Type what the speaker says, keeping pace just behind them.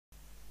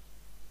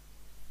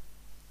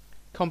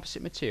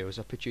Composite materials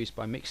are produced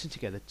by mixing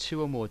together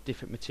two or more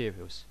different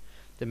materials.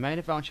 The main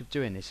advantage of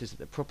doing this is that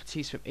the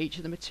properties from each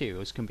of the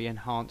materials can be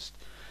enhanced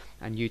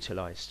and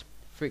utilised.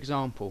 For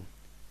example,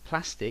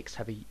 plastics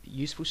have a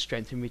useful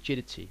strength and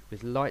rigidity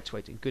with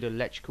lightweight and good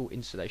electrical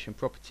insulation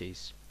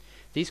properties.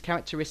 These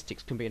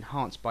characteristics can be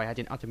enhanced by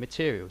adding other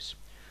materials.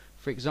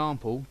 For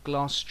example,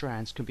 glass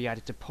strands can be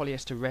added to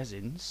polyester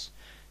resins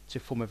to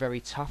form a very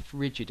tough,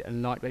 rigid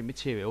and lightweight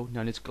material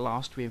known as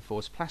glass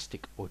reinforced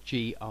plastic, or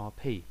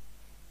GRP.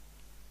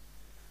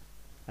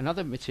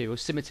 Another material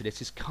similar to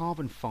this is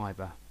carbon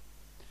fibre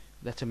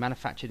that are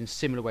manufactured in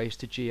similar ways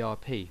to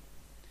GRP.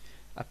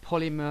 A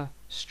polymer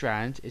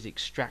strand is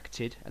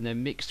extracted and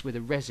then mixed with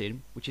a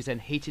resin, which is then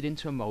heated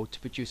into a mould to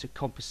produce a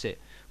composite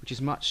which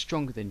is much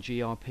stronger than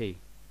GRP.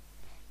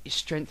 Its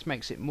strength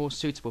makes it more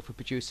suitable for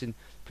producing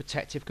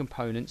protective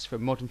components for a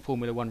modern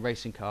Formula 1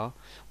 racing car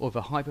or for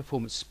high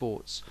performance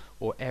sports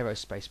or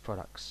aerospace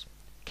products.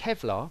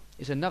 Kevlar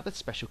is another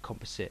special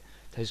composite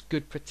that has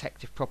good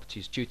protective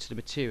properties due to the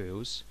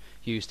materials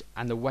used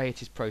and the way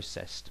it is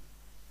processed.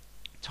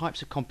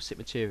 Types of composite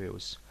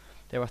materials.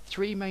 There are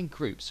three main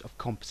groups of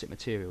composite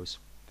materials: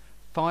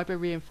 fibre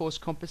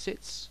reinforced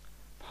composites,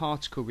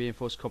 particle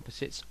reinforced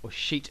composites, or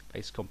sheet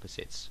based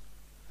composites.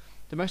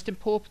 The most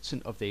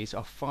important of these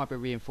are fibre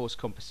reinforced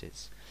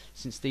composites,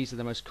 since these are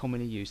the most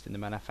commonly used in the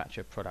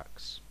manufacture of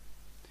products.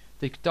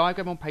 The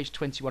diagram on page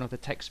 21 of the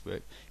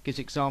textbook gives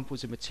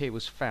examples of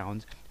materials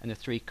found in the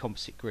three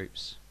composite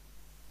groups.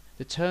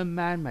 The term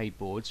man-made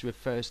boards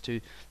refers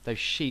to those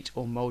sheet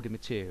or moulded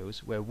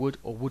materials where wood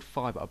or wood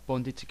fibre are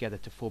bonded together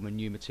to form a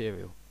new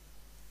material.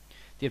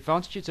 The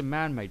advantages of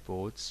man-made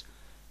boards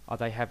are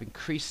they have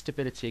increased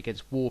stability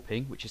against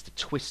warping, which is the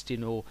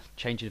twisting or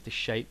changing of the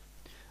shape,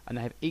 and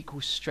they have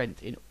equal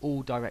strength in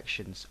all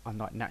directions,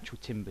 unlike natural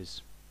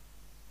timbers.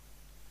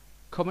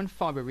 Common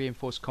fibre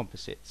reinforced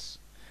composites.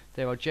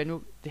 Here are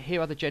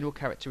the general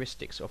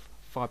characteristics of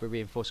fibre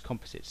reinforced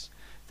composites.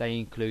 They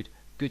include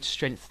good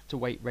strength to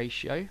weight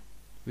ratio,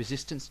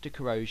 resistance to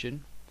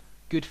corrosion,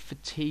 good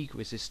fatigue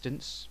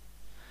resistance.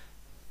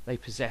 They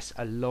possess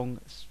a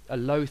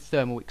low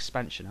thermal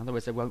expansion, in other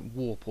words they won't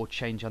warp or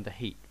change under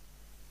heat.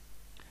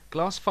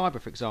 Glass fibre,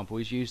 for example,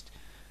 is used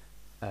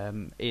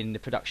in the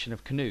production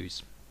of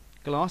canoes.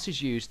 Glass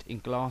is used in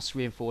glass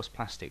reinforced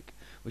plastic,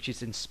 which is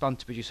then spun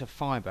to produce a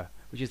fibre,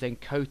 which is then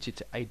coated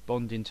to aid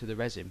bonding to the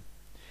resin.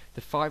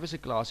 The fibres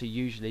of glass are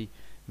usually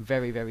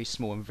very, very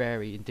small and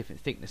vary in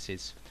different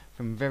thicknesses,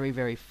 from very,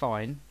 very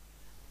fine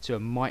to a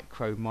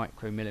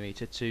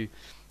micromillimetre to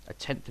a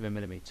tenth of a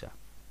millimetre.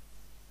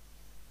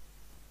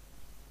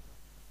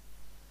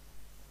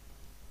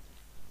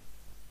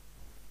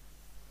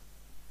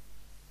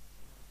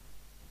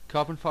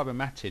 Carbon fibre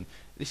matting.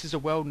 This is a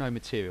well-known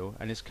material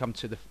and has come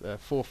to the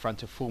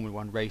forefront of Formula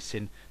 1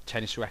 racing,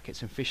 tennis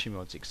rackets and fishing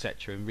rods,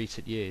 etc. in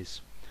recent years.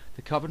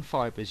 The carbon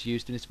fibres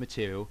used in this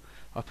material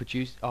are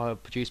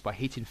produced by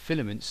heating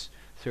filaments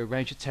through a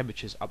range of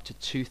temperatures up to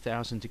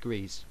 2000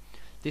 degrees.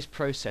 This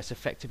process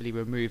effectively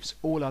removes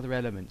all other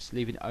elements,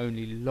 leaving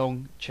only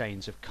long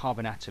chains of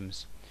carbon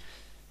atoms,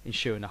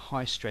 ensuring a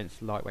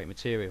high-strength, lightweight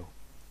material.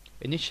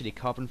 Initially,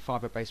 carbon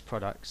fibre-based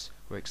products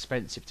were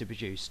expensive to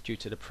produce due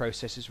to the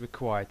processes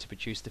required to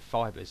produce the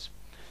fibres.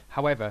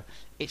 However,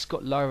 it's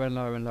got lower and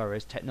lower and lower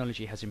as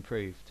technology has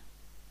improved.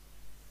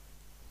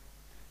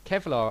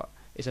 Kevlar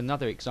is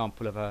another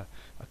example of a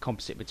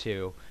composite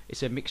material.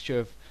 It's a mixture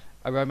of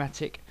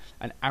aromatic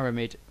and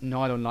aramid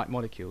nylon-like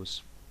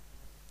molecules.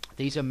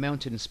 These are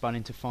melted and spun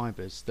into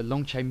fibres. The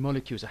long chain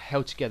molecules are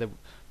held together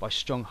by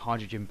strong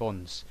hydrogen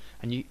bonds,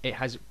 and it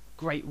has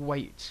great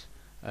weight.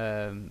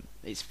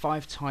 It's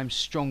 5 times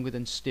stronger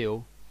than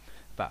steel,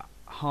 about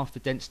half the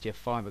density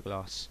of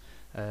fiberglass.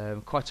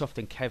 Quite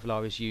often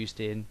Kevlar is used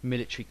in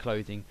military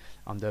clothing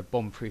under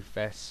bomb-proof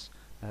vests.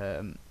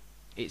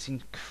 It's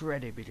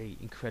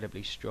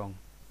incredibly strong.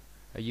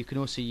 You can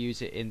also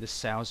use it in the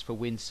sails for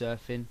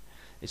windsurfing.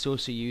 It's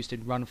also used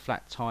in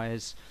run-flat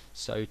tyres,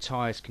 so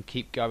tyres can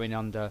keep going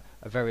under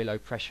a very low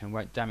pressure and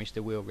won't damage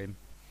the wheel rim.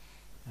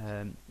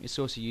 It's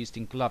also used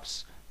in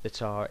gloves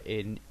that are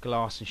in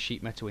glass and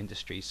sheet metal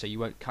industries, so you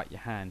won't cut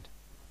your hand.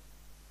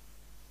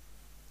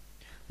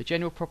 The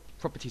general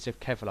properties of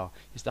Kevlar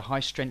is the high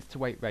strength to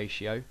weight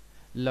ratio,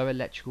 low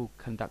electrical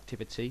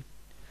conductivity,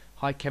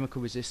 high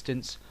chemical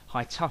resistance,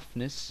 high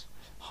toughness,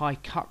 high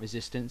cut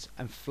resistance,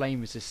 and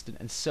flame resistant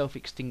and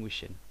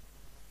self-extinguishing.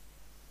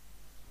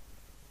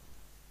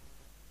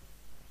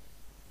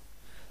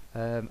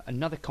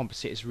 Another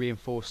composite is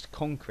reinforced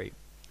concrete.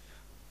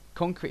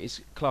 Concrete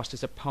is classed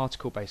as a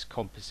particle-based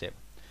composite.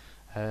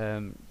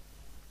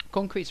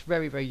 Concrete is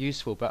very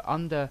useful, but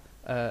under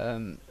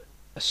a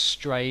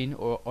strain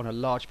or on a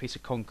large piece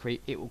of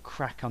concrete, it will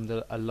crack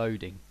under a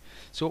loading.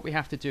 So what we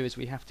have to do is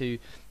we have to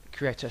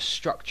create a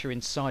structure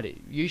inside it,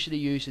 usually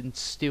using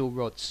steel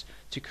rods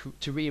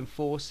to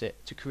reinforce it,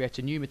 to create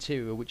a new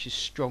material which is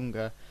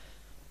stronger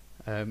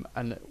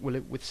and will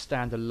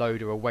withstand a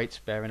load or a weight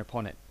bearing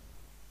upon it.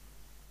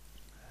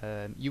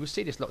 You will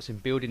see this lots in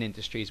building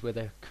industries where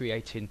they're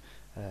creating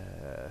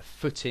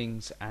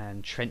footings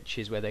and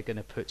trenches where they're going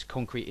to put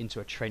concrete into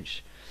a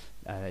trench.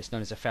 It's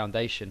known as a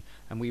foundation,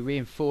 and we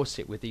reinforce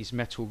it with these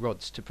metal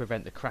rods to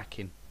prevent the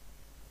cracking.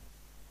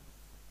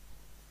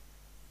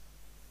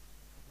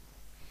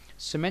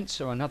 Cements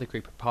are another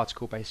group of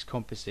particle-based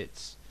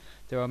composites.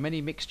 There are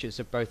many mixtures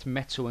of both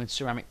metal and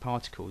ceramic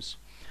particles.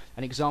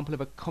 An example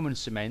of a common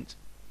cement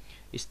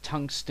is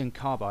tungsten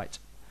carbide,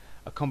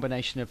 a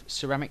combination of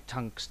ceramic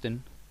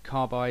tungsten,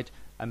 carbide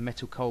and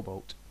metal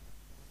cobalt.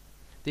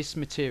 This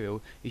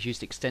material is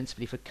used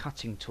extensively for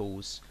cutting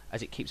tools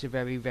as it keeps a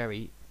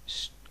very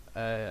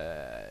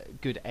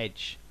good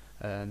edge.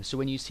 So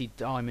when you see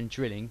diamond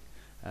drilling,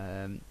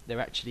 they're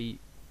actually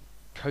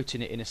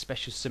coating it in a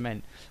special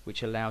cement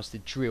which allows the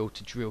drill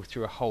to drill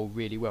through a hole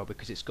really well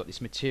because it's got this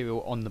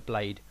material on the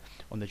blade,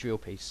 on the drill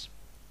piece.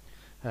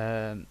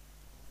 The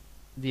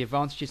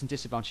advantages and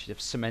disadvantages of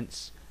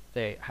cements: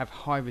 they have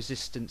high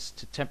resistance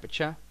to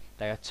temperature,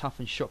 they are tough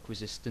and shock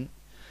resistant.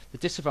 The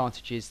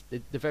disadvantage is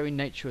the very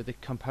nature of the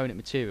component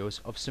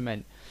materials of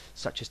cement,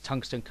 such as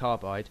tungsten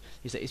carbide,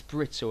 is that it's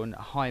brittle and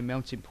a high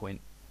melting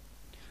point.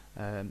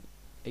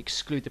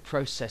 Exclude the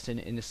process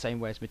in the same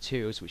way as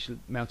materials which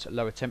melt at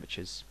lower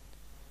temperatures.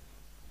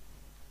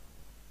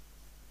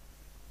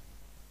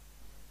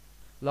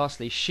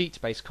 Lastly,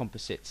 sheet-based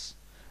composites.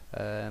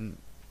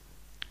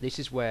 This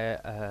is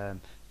where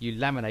you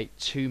laminate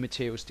two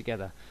materials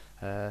together,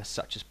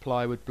 such as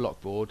plywood,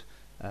 blockboard,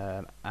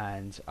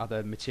 and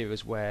other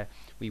materials where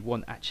we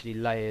want actually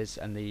layers,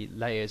 and the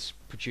layers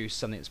produce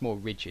something that's more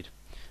rigid,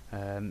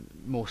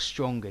 more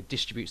stronger,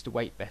 distributes the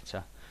weight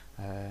better.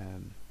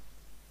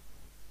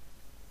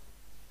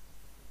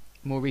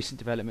 More recent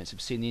developments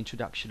have seen the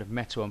introduction of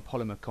metal and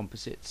polymer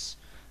composites.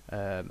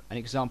 An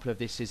example of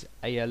this is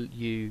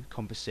ALU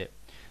composite.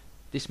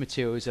 This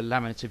material is a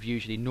laminate of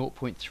usually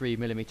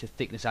 0.3mm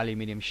thickness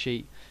aluminium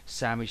sheet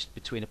sandwiched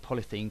between a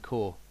polythene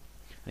core.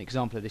 An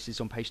example of this is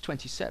on page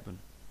 27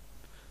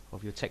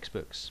 of your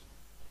textbooks.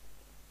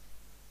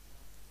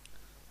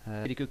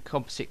 Really good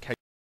composite